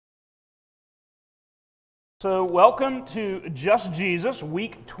So welcome to Just Jesus,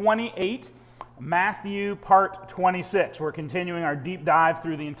 week 28, Matthew part 26. We're continuing our deep dive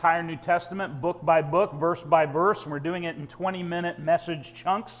through the entire New Testament, book by book, verse by verse. We're doing it in 20-minute message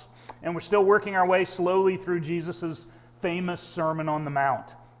chunks, and we're still working our way slowly through Jesus' famous Sermon on the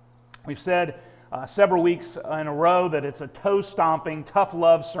Mount. We've said several weeks in a row that it's a toe-stomping,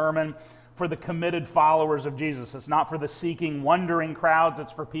 tough-love sermon for the committed followers of Jesus. It's not for the seeking, wondering crowds.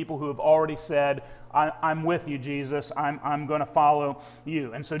 It's for people who have already said, I'm with you, Jesus. I'm going to follow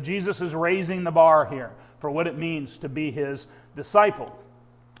you. And so Jesus is raising the bar here for what it means to be his disciple.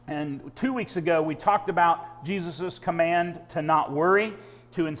 And 2 weeks ago, we talked about Jesus' command to not worry,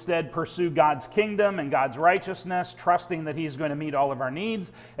 to instead pursue God's kingdom and God's righteousness, trusting that he's going to meet all of our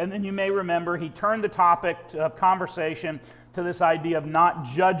needs. And then you may remember he turned the topic of conversation to this idea of not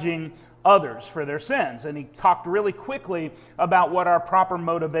judging others for their sins. And he talked really quickly about what our proper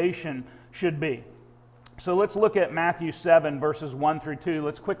motivation should be. So let's look at Matthew 7, verses 1 through 2.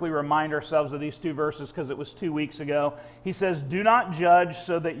 Let's quickly remind ourselves of these two verses because it was 2 weeks ago. He says, "Do not judge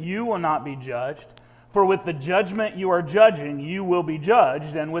so that you will not be judged. For with the judgment you are judging, you will be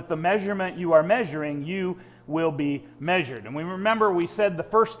judged. And with the measurement you are measuring, you will be measured." And we said the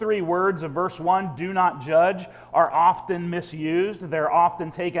first three words of verse 1, "do not judge," are often misused. They're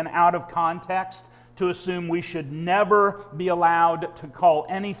often taken out of context to assume we should never be allowed to call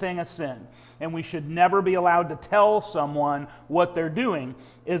anything a sin. And we should never be allowed to tell someone what they're doing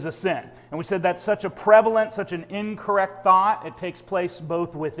is a sin. And we said that's such a prevalent, such an incorrect thought. It takes place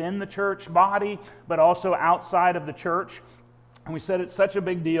both within the church body, but also outside of the church. And we said it's such a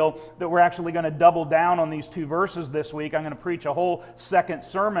big deal that we're actually going to double down on these two verses this week. I'm going to preach a whole second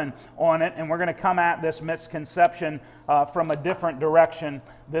sermon on it, and we're going to come at this misconception from a different direction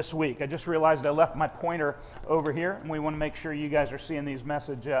this week. I just realized I left my pointer over here, and we want to make sure you guys are seeing these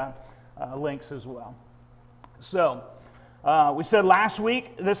message links as well. So, we said last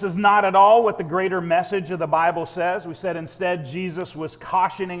week, this is not at all what the greater message of the Bible says. We said instead Jesus was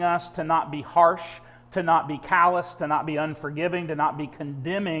cautioning us to not be harsh, to not be callous, to not be unforgiving, to not be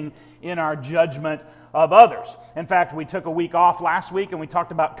condemning in our judgment of others. In fact, we took a week off last week and we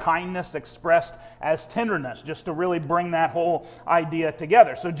talked about kindness expressed as tenderness, just to really bring that whole idea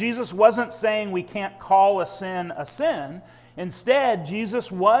together. So Jesus wasn't saying we can't call a sin a sin. Instead,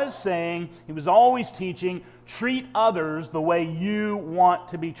 Jesus was saying, he was always teaching, treat others the way you want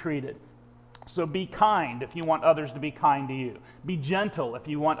to be treated. So be kind if you want others to be kind to you. Be gentle if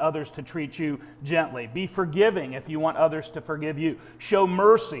you want others to treat you gently. Be forgiving if you want others to forgive you. Show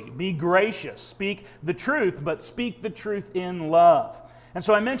mercy. Be gracious. Speak the truth, but speak the truth in love. And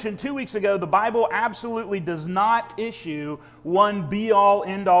so I mentioned 2 weeks ago, the Bible absolutely does not issue one be-all,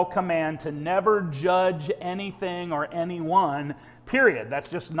 end-all command to never judge anything or anyone, period. That's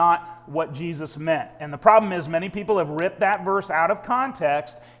just not what Jesus meant. And the problem is many people have ripped that verse out of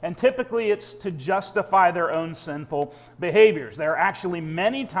context, and typically it's to justify their own sinful behaviors. There are actually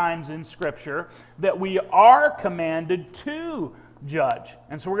many times in Scripture that we are commanded to judge.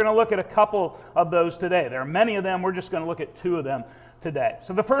 And so we're going to look at a couple of those today. There are many of them. We're just going to look at two of them today.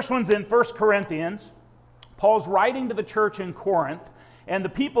 So the first one's in 1 Corinthians. Paul's writing to the church in Corinth, and the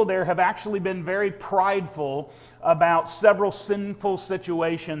people there have actually been very prideful about several sinful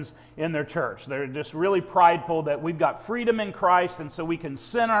situations in their church. They're just really prideful that we've got freedom in Christ, and so we can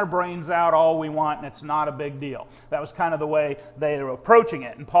sin our brains out all we want, and it's not a big deal. That was kind of the way they were approaching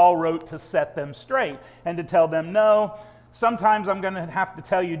it. And Paul wrote to set them straight and to tell them, no, sometimes I'm going to have to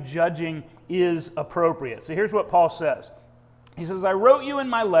tell you judging is appropriate. So here's what Paul says. He says, I wrote you in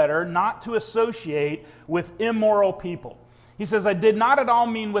my letter not to associate with immoral people. He says, I did not at all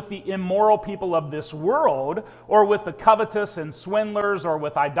mean with the immoral people of this world, or with the covetous and swindlers, or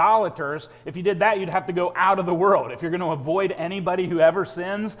with idolaters. If you did that, you'd have to go out of the world. If you're going to avoid anybody who ever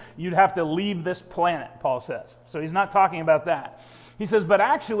sins, you'd have to leave this planet, Paul says. So he's not talking about that. He says, but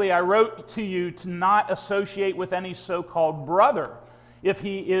actually I wrote to you to not associate with any so-called brother if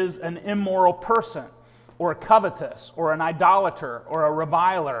he is an immoral person, or a covetous, or an idolater, or a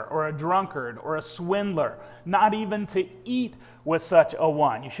reviler, or a drunkard, or a swindler, not even to eat with such a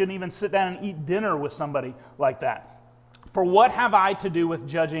one. You shouldn't even sit down and eat dinner with somebody like that. For what have I to do with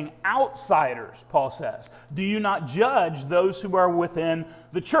judging outsiders, Paul says? Do you not judge those who are within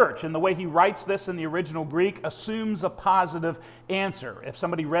the church? And the way he writes this in the original Greek assumes a positive answer. If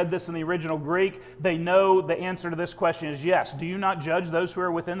somebody read this in the original Greek, they know the answer to this question is yes. Do you not judge those who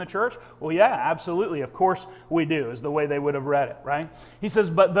are within the church? Well, yeah, absolutely. Of course we do, is the way they would have read it, right? He says,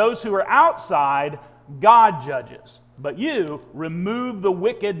 but those who are outside, God judges. But you remove the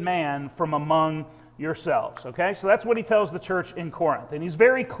wicked man from among yourselves. Okay, so that's what he tells the church in Corinth. And he's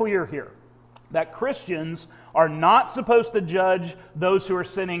very clear here. that Christians are not supposed to judge those who are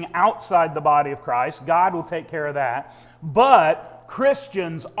sinning outside the body of Christ. God will take care of that. But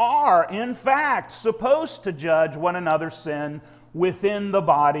Christians are, in fact, supposed to judge one another's sin within the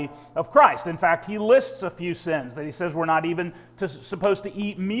body of Christ. In fact, he lists a few sins that he says we're not even supposed to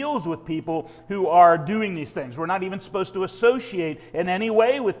eat meals with people who are doing these things. We're not even supposed to associate in any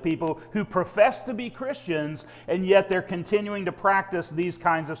way with people who profess to be Christians, and yet they're continuing to practice these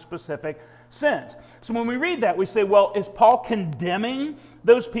kinds of specific sins. So when we read that, we say, well, is Paul condemning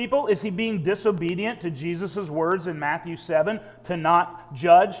those people? Is he being disobedient to Jesus' words in Matthew 7 to not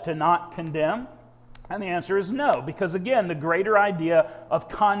judge, to not condemn? And the answer is no, because again, the greater idea of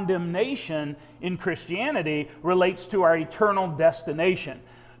condemnation in Christianity relates to our eternal destination.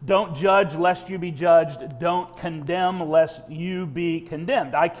 Don't judge lest you be judged. Don't condemn lest you be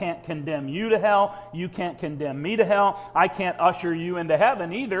condemned. I can't condemn you to hell. You can't condemn me to hell. I can't usher you into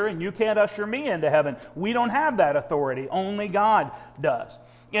heaven either, and you can't usher me into heaven. We don't have that authority. Only God does.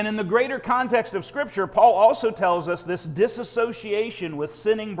 And in the greater context of Scripture, Paul also tells us this disassociation with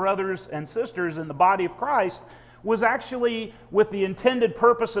sinning brothers and sisters in the body of Christ was actually with the intended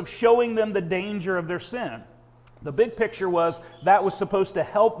purpose of showing them the danger of their sin. The big picture was that was supposed to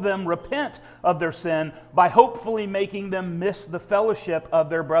help them repent of their sin by hopefully making them miss the fellowship of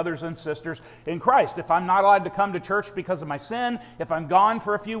their brothers and sisters in Christ. If I'm not allowed to come to church because of my sin, if I'm gone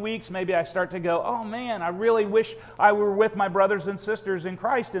for a few weeks, maybe I start to go, oh man, I really wish I were with my brothers and sisters in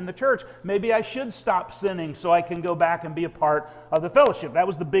Christ in the church. Maybe I should stop sinning so I can go back and be a part of the fellowship. That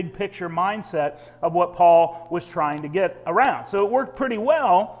was the big picture mindset of what Paul was trying to get around. So it worked pretty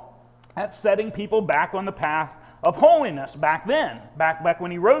well at setting people back on the path of holiness back then. Back when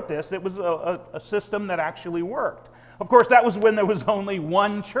he wrote this, it was a system that actually worked. Of course, that was when there was only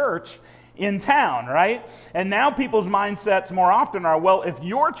one church in town, right? And now people's mindsets more often are, well, if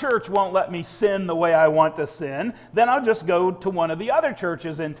your church won't let me sin the way I want to sin, then I'll just go to one of the other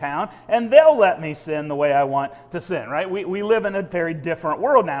churches in town and they'll let me sin the way I want to sin, right? We live in a very different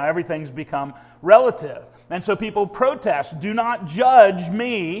world now. Everything's become relative. And so people protest, do not judge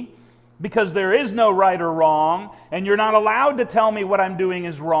me, because there is no right or wrong, and you're not allowed to tell me what I'm doing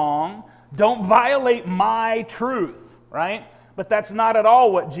is wrong. Don't violate my truth, right? But that's not at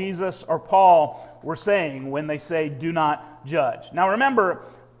all what Jesus or Paul were saying when they say, do not judge. Now remember,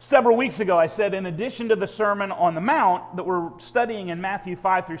 several weeks ago I said in addition to the Sermon on the Mount that we're studying in Matthew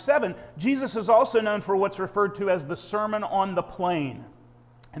 5 through 7, Jesus is also known for what's referred to as the Sermon on the Plain.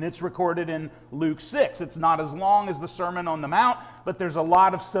 And it's recorded in Luke 6. It's not as long as the Sermon on the Mount, but there's a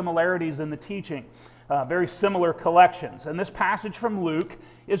lot of similarities in the teaching, very similar collections. And this passage from Luke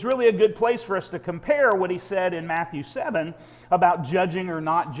is really a good place for us to compare what he said in Matthew 7 about judging or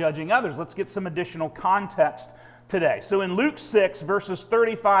not judging others. Let's get some additional context today. So in Luke 6, verses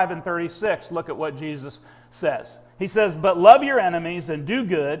 35 and 36, look at what Jesus says. He says, "But love your enemies and do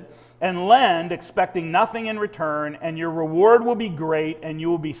good, and lend, expecting nothing in return, and your reward will be great, and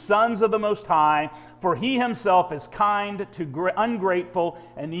you will be sons of the Most High, for He Himself is kind to ungrateful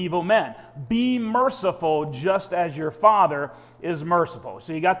and evil men. Be merciful just as your Father is merciful."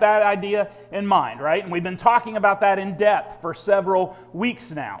 So you got that idea in mind, right? And we've been talking about that in depth for several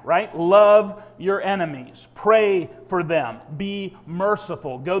weeks now, right? Love your enemies. Pray for them. Be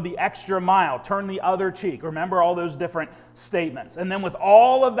merciful. Go the extra mile. Turn the other cheek. Remember all those different statements. And then with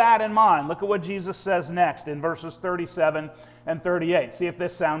all of that in mind, look at what Jesus says next in verses 37 and 38. See if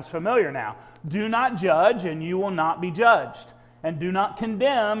this sounds familiar now. "Do not judge, and you will not be judged. And do not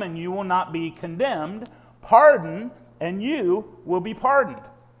condemn, and you will not be condemned. Pardon, and you will be pardoned.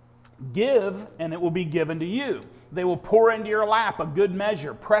 Give, and it will be given to you. They will pour into your lap a good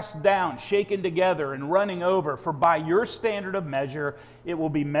measure, pressed down, shaken together, and running over. For by your standard of measure, it will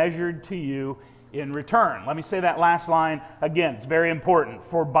be measured to you in return." Let me say that last line again. It's very important.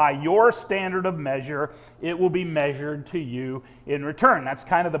 For by your standard of measure, it will be measured to you in return. That's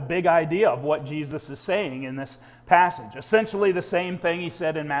kind of the big idea of what Jesus is saying in this passage. Essentially the same thing he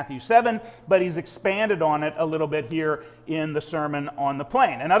said in Matthew 7, but he's expanded on it a little bit here in the Sermon on the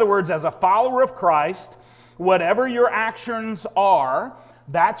Plain. In other words, as a follower of Christ, whatever your actions are,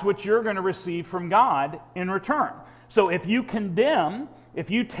 that's what you're going to receive from God in return. So if you condemn, if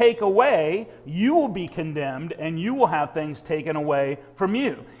you take away, you will be condemned and you will have things taken away from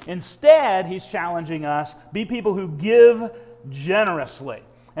you. Instead, he's challenging us, be people who give generously.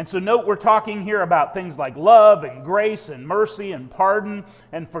 And so note we're talking here about things like love and grace and mercy and pardon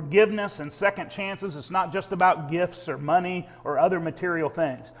and forgiveness and second chances. It's not just about gifts or money or other material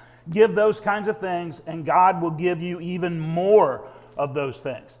things. Give those kinds of things and God will give you even more of those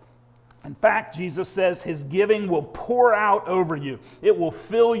things. In fact, Jesus says his giving will pour out over you. It will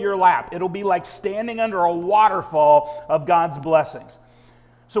fill your lap. It'll be like standing under a waterfall of God's blessings.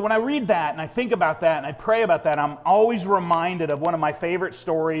 So when I read that and I think about that and I pray about that, I'm always reminded of one of my favorite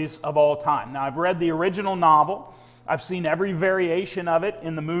stories of all time. Now, I've read the original novel. I've seen every variation of it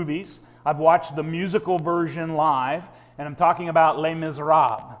in the movies. I've watched the musical version live, and I'm talking about Les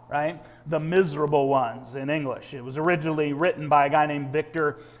Miserables, right? The Miserable Ones in English. It was originally written by a guy named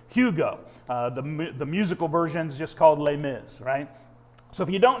Victor Hugo. The musical version is just called Les Mis, right? So if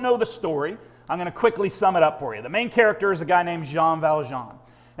you don't know the story, I'm going to quickly sum it up for you. The main character is a guy named Jean Valjean.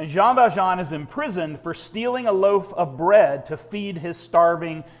 And Jean Valjean is imprisoned for stealing a loaf of bread to feed his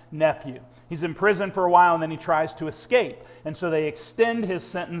starving nephew. He's in prison for a while and then he tries to escape. And so they extend his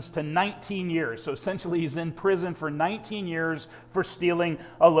sentence to 19 years. So essentially he's in prison for 19 years for stealing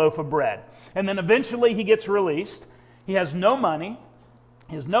a loaf of bread. And then eventually he gets released. He has no money,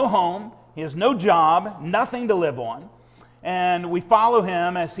 he has no home, he has no job, nothing to live on. And we follow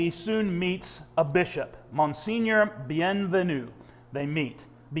him as he soon meets a bishop, Monsignor Bienvenu. They meet.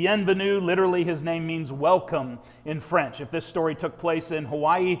 Bienvenu, literally his name means welcome in French. If this story took place in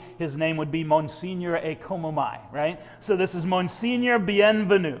Hawaii, his name would be Monsignor Ekomomai, right? So this is Monsignor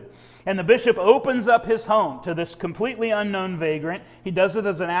Bienvenu. And the bishop opens up his home to this completely unknown vagrant. He does it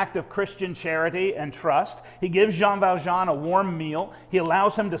as an act of Christian charity and trust. He gives Jean Valjean a warm meal. He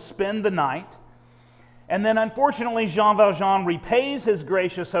allows him to spend the night. And then, unfortunately, Jean Valjean repays his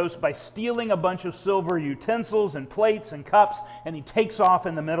gracious host by stealing a bunch of silver utensils and plates and cups, and he takes off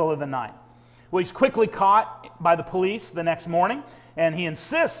in the middle of the night. Well, he's quickly caught by the police the next morning, and he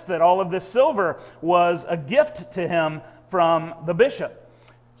insists that all of this silver was a gift to him from the bishop.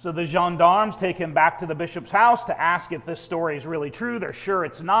 So the gendarmes take him back to the bishop's house to ask if this story is really true. They're sure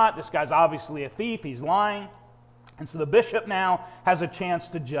it's not. This guy's obviously a thief. He's lying. And so the bishop now has a chance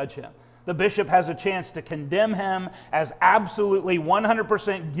to judge him. The bishop has a chance to condemn him as absolutely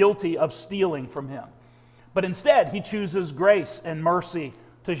 100% guilty of stealing from him. But instead, he chooses grace and mercy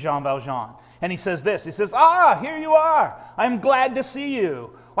to Jean Valjean. And he says this, he says, here you are. I'm glad to see you.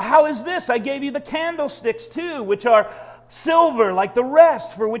 Well, how is this? I gave you the candlesticks too, which are silver like the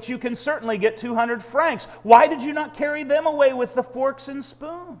rest, for which you can certainly get 200 francs. Why did you not carry them away with the forks and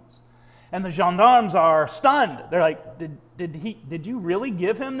spoons? And the gendarmes are stunned. They're like, did you really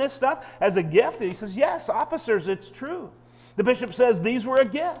give him this stuff as a gift? And he says, yes, officers, it's true. The bishop says these were a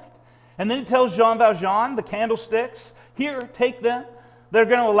gift. And then he tells Jean Valjean, the candlesticks, here, take them. They're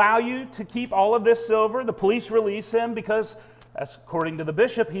going to allow you to keep all of this silver. The police release him because, according to the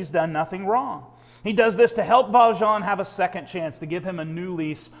bishop, he's done nothing wrong. He does this to help Valjean have a second chance, to give him a new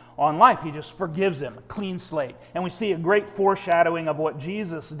lease on life. He just forgives him, a clean slate. And we see a great foreshadowing of what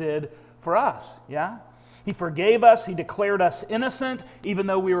Jesus did for us, yeah? He forgave us. He declared us innocent, even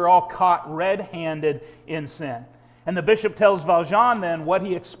though we were all caught red-handed in sin. And the bishop tells Valjean then what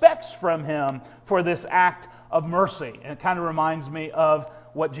he expects from him for this act of mercy. And it kind of reminds me of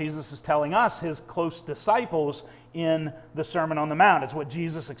what Jesus is telling us, his close disciples, in the Sermon on the Mount. It's what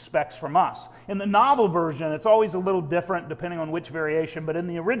Jesus expects from us. In the novel version, it's always a little different depending on which variation, but in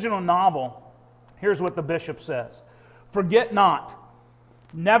the original novel, here's what the bishop says. Forget not,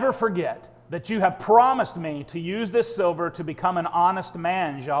 never forget, that you have promised me to use this silver to become an honest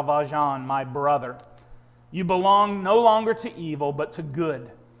man, Jean Valjean, my brother. You belong no longer to evil, but to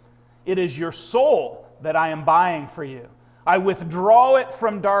good. It is your soul that I am buying for you. I withdraw it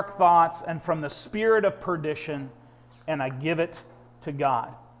from dark thoughts and from the spirit of perdition, and I give it to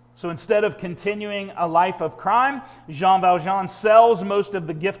God. So instead of continuing a life of crime, Jean Valjean sells most of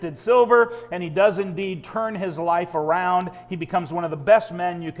the gifted silver, and he does indeed turn his life around. He becomes one of the best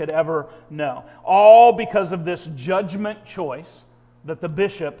men you could ever know. All because of this judgment choice that the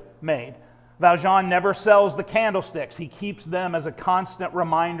bishop made. Valjean never sells the candlesticks. He keeps them as a constant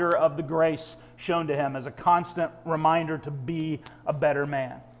reminder of the grace shown to him, as a constant reminder to be a better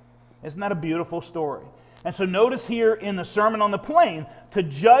man. Isn't that a beautiful story? And so notice here in the Sermon on the Plain, to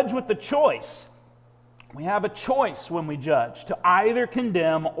judge with the choice. We have a choice when we judge, to either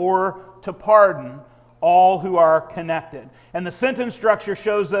condemn or to pardon all who are connected. And the sentence structure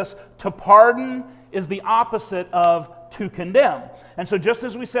shows us to pardon is the opposite of to condemn. And so just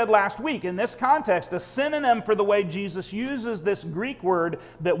as we said last week, in this context, a synonym for the way Jesus uses this Greek word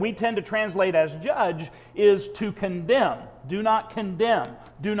that we tend to translate as judge is to condemn. Do not condemn.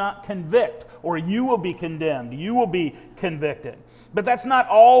 Do not convict, or you will be condemned. You will be convicted. But that's not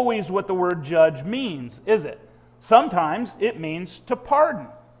always what the word judge means, is it? Sometimes it means to pardon.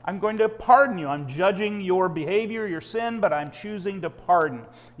 I'm going to pardon you. I'm judging your behavior, your sin, but I'm choosing to pardon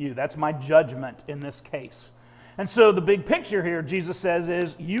you. That's my judgment in this case. And so the big picture here, Jesus says,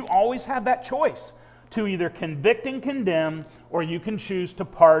 is you always have that choice to either convict and condemn, or you can choose to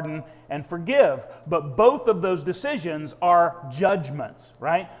pardon and forgive. But both of those decisions are judgments,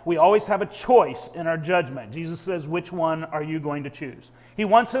 right? We always have a choice in our judgment. Jesus says, which one are you going to choose? He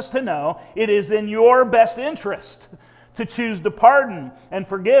wants us to know it is in your best interest to choose to pardon and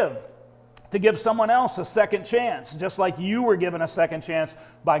forgive, to give someone else a second chance, just like you were given a second chance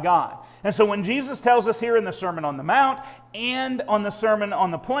by God. And so when Jesus tells us here in the Sermon on the Mount and on the Sermon on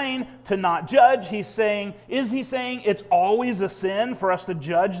the Plain to not judge, is he saying it's always a sin for us to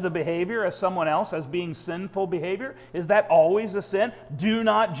judge the behavior of someone else as being sinful behavior? Is that always a sin? Do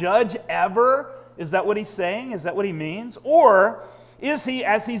not judge ever? Is that what he's saying? Is that what he means? Or is he,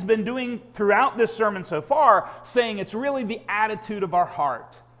 as he's been doing throughout this sermon so far, saying it's really the attitude of our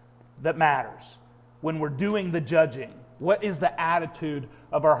heart that matters when we're doing the judging? What is the attitude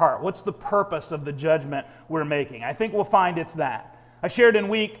of our heart? What's the purpose of the judgment we're making? I think we'll find it's that. I shared in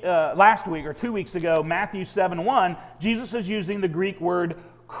last week or 2 weeks ago, Matthew 7:1, Jesus is using the Greek word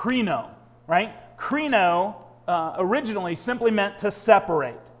krino, right? Krino originally simply meant to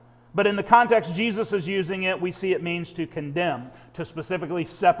separate. But in the context Jesus is using it, we see it means to condemn, to specifically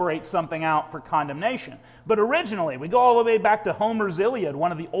separate something out for condemnation. But originally, we go all the way back to Homer's Iliad,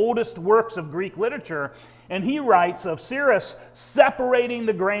 one of the oldest works of Greek literature, and he writes of Cyrus separating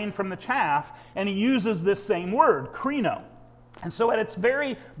the grain from the chaff, and he uses this same word, krino. And so at its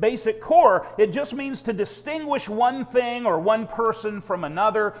very basic core, it just means to distinguish one thing or one person from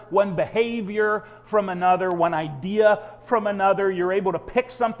another, one behavior from another, one idea from another. You're able to pick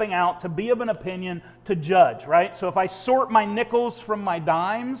something out, to be of an opinion, to judge, right? So if I sort my nickels from my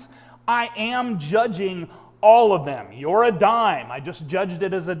dimes, I am judging all of them. You're a dime. I just judged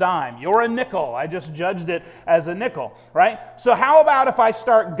it as a dime. You're a nickel. I just judged it as a nickel, right? So how about if I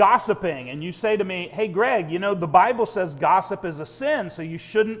start gossiping and you say to me, hey, Greg, you know, the Bible says gossip is a sin, so you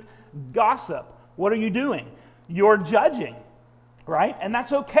shouldn't gossip. What are you doing? You're judging, right? And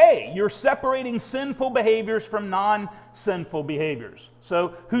that's okay. You're separating sinful behaviors from non-sinful behaviors.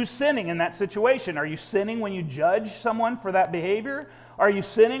 So who's sinning in that situation? Are you sinning when you judge someone for that behavior? Are you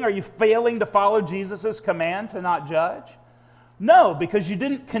sinning? Are you failing to follow Jesus' command to not judge? No, because you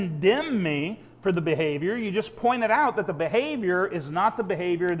didn't condemn me for the behavior. You just pointed out that the behavior is not the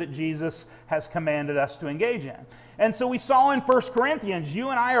behavior that Jesus has commanded us to engage in. And so we saw in 1 Corinthians, you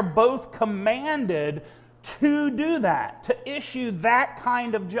and I are both commanded to do that, to issue that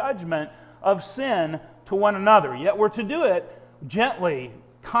kind of judgment of sin to one another. Yet we're to do it gently,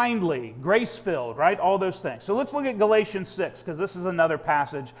 kindly, grace-filled, right? All those things. So let's look at Galatians 6, because this is another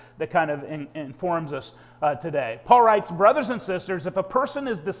passage that kind of informs us today. Paul writes, brothers and sisters, if a person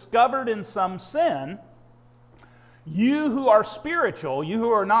is discovered in some sin, you who are spiritual, you who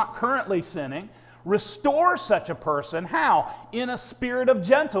are not currently sinning, restore such a person. How? In a spirit of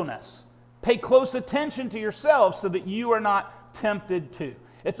gentleness. Pay close attention to yourselves so that you are not tempted to.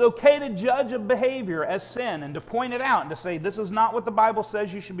 It's okay to judge a behavior as sin and to point it out and to say, this is not what the Bible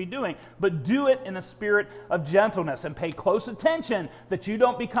says you should be doing, but do it in a spirit of gentleness and pay close attention that you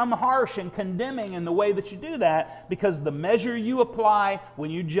don't become harsh and condemning in the way that you do that, because the measure you apply when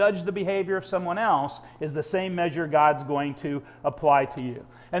you judge the behavior of someone else is the same measure God's going to apply to you.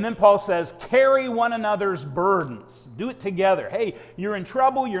 And then Paul says, carry one another's burdens. Do it together. Hey, you're in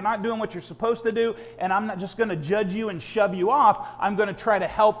trouble. You're not doing what you're supposed to do. And I'm not just going to judge you and shove you off. I'm going to try to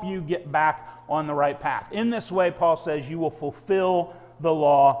help you get back on the right path. In this way, Paul says, you will fulfill the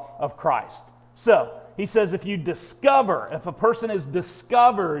law of Christ. So, he says, if a person is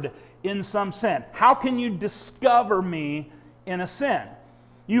discovered in some sin, how can you discover me in a sin?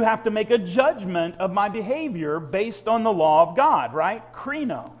 You have to make a judgment of my behavior based on the law of God, right?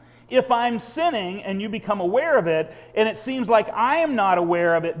 Krino. If I'm sinning and you become aware of it, and it seems like I am not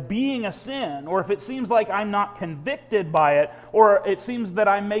aware of it being a sin, or if it seems like I'm not convicted by it, or it seems that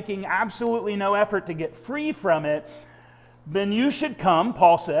I'm making absolutely no effort to get free from it, then you should come,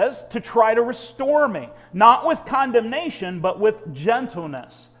 Paul says, to try to restore me. Not with condemnation, but with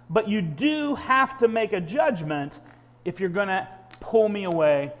gentleness. But you do have to make a judgment if you're going to pull me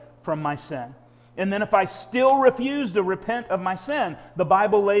away from my sin. And then if I still refuse to repent of my sin, the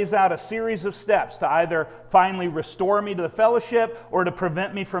Bible lays out a series of steps to either finally restore me to the fellowship or to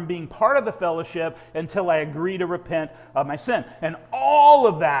prevent me from being part of the fellowship until I agree to repent of my sin. And all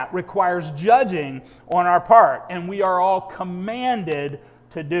of that requires judging on our part, and we are all commanded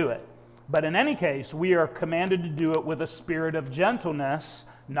to do it. But in any case, we are commanded to do it with a spirit of gentleness,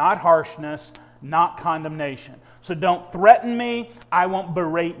 not harshness, not condemnation. So don't threaten me. I won't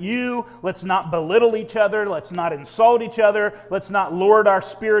berate you. Let's not belittle each other. Let's not insult each other. Let's not lord our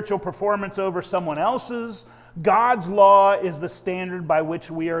spiritual performance over someone else's. God's law is the standard by which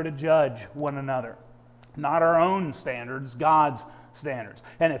we are to judge one another. Not our own standards, God's standards.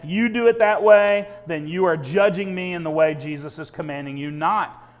 And if you do it that way, then you are judging me in the way Jesus is commanding you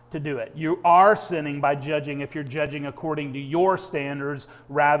not to do it. You are sinning by judging if you're judging according to your standards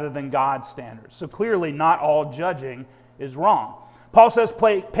rather than God's standards. So clearly, not all judging is wrong. Paul says,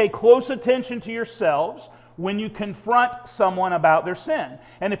 pay close attention to yourselves when you confront someone about their sin.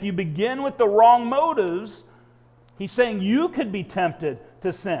 And if you begin with the wrong motives, he's saying you could be tempted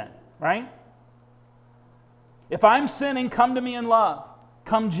to sin, right? If I'm sinning, come to me in love.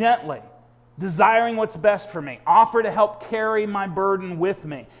 Come gently, desiring what's best for me. Offer to help carry my burden with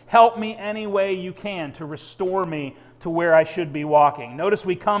me. Help me any way you can to restore me to where I should be walking. Notice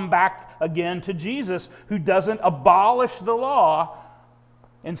we come back again to Jesus, who doesn't abolish the law.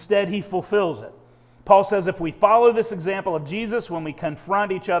 Instead, he fulfills it. Paul says if we follow this example of Jesus when we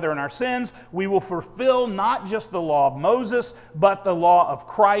confront each other in our sins, we will fulfill not just the law of Moses, but the law of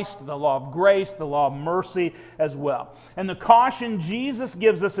Christ, the law of grace, the law of mercy as well. And the caution Jesus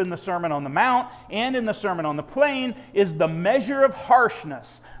gives us in the Sermon on the Mount and in the Sermon on the Plain is the measure of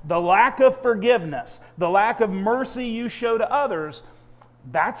harshness, the lack of forgiveness, the lack of mercy you show to others.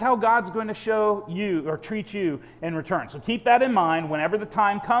 That's how God's going to show you or treat you in return. So keep that in mind whenever the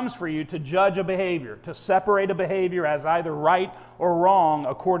time comes for you to judge a behavior, to separate a behavior as either right or wrong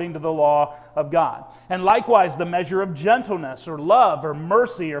according to the law of God. And likewise, the measure of gentleness or love or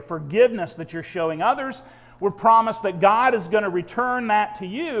mercy or forgiveness that you're showing others, we're promised that God is going to return that to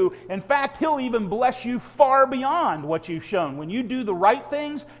you. In fact, He'll even bless you far beyond what you've shown. When you do the right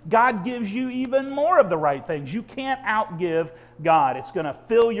things, God gives you even more of the right things. You can't outgive God. It's going to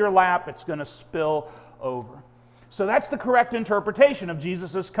fill your lap. It's going to spill over. So that's the correct interpretation of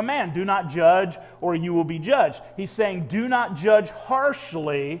Jesus' command. Do not judge or you will be judged. He's saying do not judge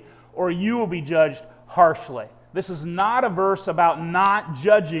harshly or you will be judged harshly. This is not a verse about not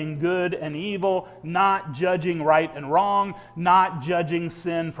judging good and evil, not judging right and wrong, not judging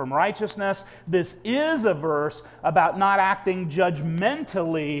sin from righteousness. This is a verse about not acting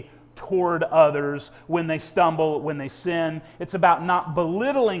judgmentally toward others when they stumble, when they sin. It's about not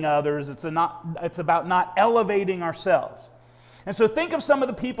belittling others. It's about not elevating ourselves. And so think of some of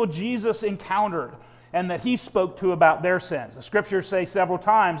the people Jesus encountered and that He spoke to about their sins. The Scriptures say several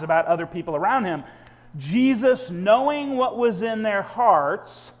times about other people around Him. Jesus, knowing what was in their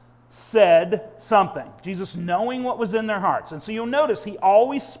hearts, said something. Jesus, knowing what was in their hearts. And so you'll notice He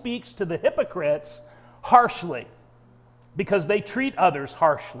always speaks to the hypocrites harshly because they treat others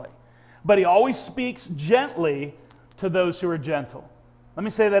harshly. But He always speaks gently to those who are gentle. Let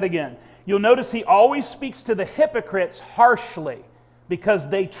me say that again. You'll notice He always speaks to the hypocrites harshly because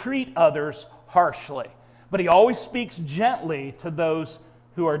they treat others harshly. But He always speaks gently to those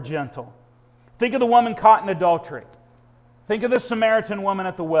who are gentle. Think of the woman caught in adultery. Think of the Samaritan woman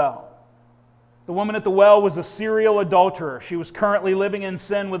at the well. The woman at the well was a serial adulterer. She was currently living in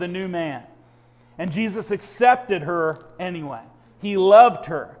sin with a new man. And Jesus accepted her anyway. He loved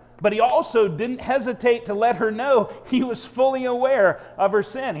her. But He also didn't hesitate to let her know He was fully aware of her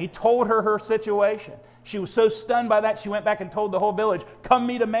sin. He told her her situation. She was so stunned by that, she went back and told the whole village, "Come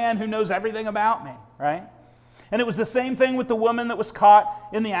meet a man who knows everything about me," right? And it was the same thing with the woman that was caught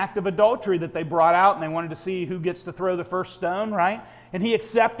in the act of adultery that they brought out and they wanted to see who gets to throw the first stone, right? And He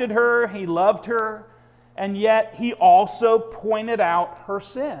accepted her, He loved her, and yet He also pointed out her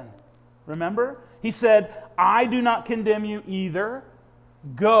sin. Remember? He said, "I do not condemn you either.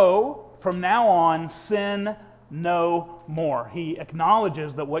 Go, from now on, sin no more." He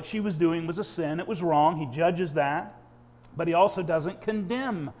acknowledges that what she was doing was a sin. It was wrong. He judges that. But He also doesn't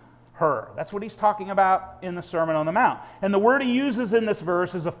condemn her. That's what He's talking about in the Sermon on the Mount. And the word He uses in this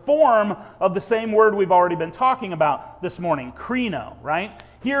verse is a form of the same word we've already been talking about this morning, krino, right?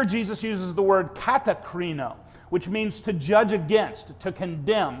 Here Jesus uses the word katakrino, which means to judge against, to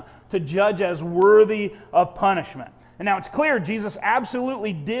condemn, to judge as worthy of punishment. And now it's clear Jesus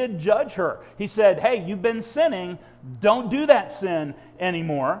absolutely did judge her. He said, "Hey, you've been sinning. Don't do that sin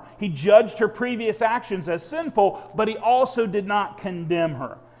anymore." He judged her previous actions as sinful, but He also did not condemn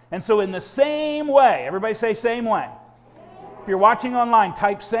her. And so in the same way, everybody say same way. If you're watching online,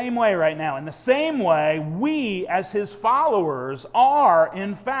 type same way right now. In the same way, we as His followers are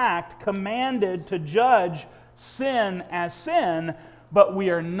in fact commanded to judge sin as sin, but we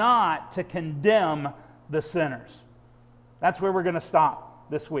are not to condemn the sinners. That's where we're going to stop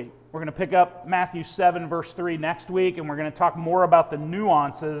this week. We're going to pick up Matthew 7 verse 3 next week, and we're going to talk more about the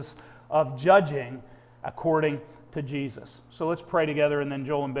nuances of judging according to Jesus. So let's pray together, and then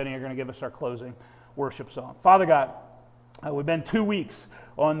Joel and Benny are going to give us our closing worship song. Father God, We've been 2 weeks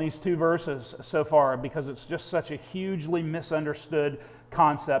on these 2 verses so far because it's just such a hugely misunderstood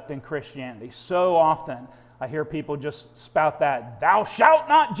concept in Christianity. So often I hear people just spout that, "Thou shalt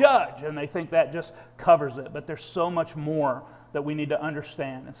not judge," and they think that just covers it. But there's so much more that we need to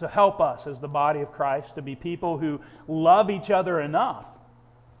understand. And so help us as the body of Christ to be people who love each other enough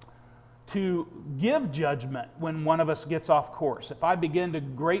to give judgment when one of us gets off course. If I begin to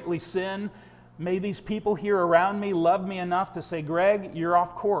greatly sin, may these people here around me love me enough to say, "Greg, you're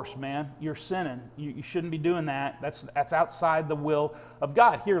off course, man. You're sinning. You shouldn't be doing that. That's outside the will of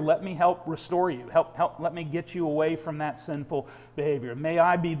God. Here, let me help restore you. Let me get you away from that sinful behavior." May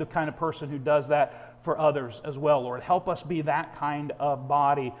I be the kind of person who does that for others as well, Lord. Help us be that kind of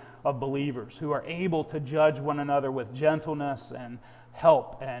body of believers who are able to judge one another with gentleness and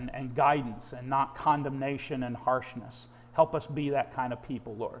help and guidance and not condemnation and harshness. Help us be that kind of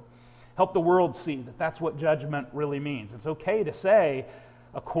people, Lord. Help the world see that that's what judgment really means. It's okay to say,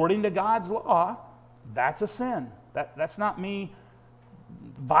 according to God's law, that's a sin. That's not me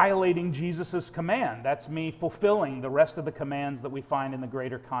violating Jesus' command. That's me fulfilling the rest of the commands that we find in the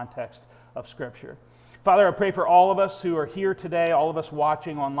greater context of Scripture. Father, I pray for all of us who are here today, all of us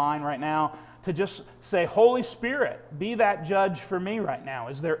watching online right now, to just say, "Holy Spirit, be that judge for me right now.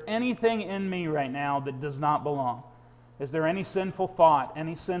 Is there anything in me right now that does not belong? Is there any sinful thought,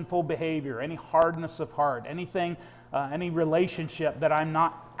 any sinful behavior, any hardness of heart, anything, any relationship that I'm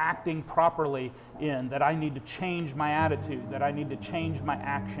not acting properly in, that I need to change my attitude, that I need to change my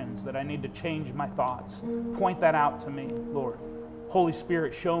actions, that I need to change my thoughts? Point that out to me, Lord. Holy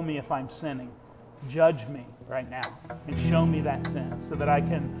Spirit, show me if I'm sinning. Judge me right now and show me that sin so that I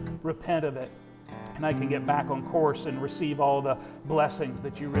can repent of it and I can get back on course and receive all the blessings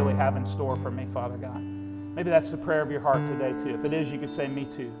that you really have in store for me, Father God." Maybe that's the prayer of your heart today too. If it is, you could say, "Me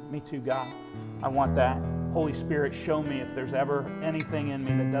too. Me too, God. I want that. Holy Spirit, show me if there's ever anything in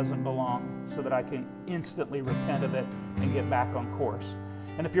me that doesn't belong so that I can instantly repent of it and get back on course."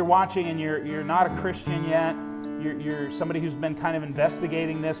 And if you're watching and you're not a Christian yet, you're somebody who's been kind of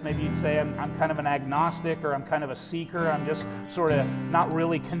investigating this, maybe you'd say, I'm kind of an agnostic, or I'm kind of a seeker, I'm just sort of not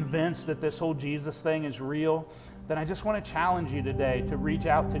really convinced that this whole Jesus thing is real, then I just want to challenge you today to reach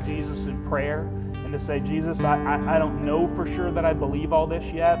out to Jesus in prayer and to say, "Jesus, I don't know for sure that I believe all this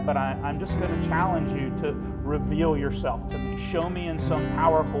yet, but I'm just going to challenge you to reveal yourself to me. Show me in some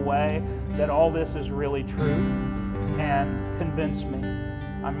powerful way that all this is really true, and convince me.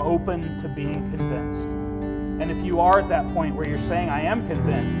 I'm open to being convinced." And if you are at that point where you're saying, "I am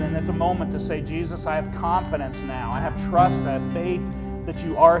convinced," then it's a moment to say, "Jesus, I have confidence now. I have trust, I have faith that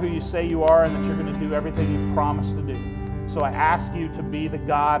you are who you say you are and that you're going to do everything you promised to do. So I ask you to be the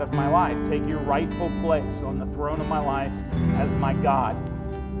God of my life. Take your rightful place on the throne of my life as my God.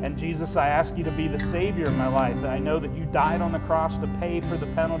 And Jesus, I ask you to be the Savior of my life. I know that you died on the cross to pay for the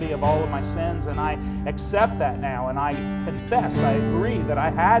penalty of all of my sins, and I accept that now, and I confess, I agree that I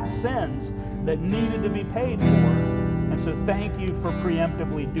had sins that needed to be paid for. And so thank you for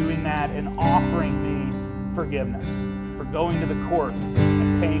preemptively doing that and offering me forgiveness, for going to the court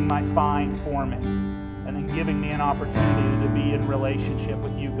and paying my fine for me, and then giving me an opportunity to be in relationship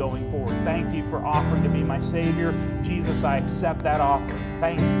with you going forward. Thank you for offering to be my Savior. Jesus, I accept that offer.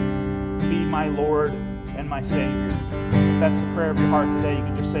 Thank you. Be my Lord and my Savior. If that's the prayer of your heart today, you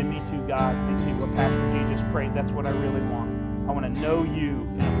can just say, "Me too, God." Me too, what Pastor G just prayed. That's what I really want. I want to know you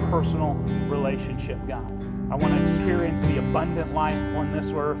in a personal relationship, God. I want to experience the abundant life on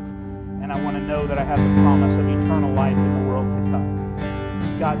this earth, and I want to know that I have the promise of eternal life in the world to come.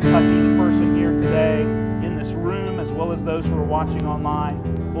 God, touch each person here today in this room, as well as those who are watching online.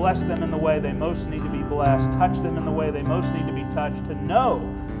 Bless them in the way they most need to be blessed. Touch them in the way they most need to be touched, to know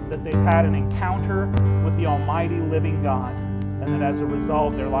that they've had an encounter with the almighty living God, and that as a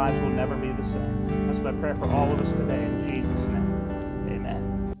result, their lives will never be the same. That's my prayer for all of us today in Jesus' name.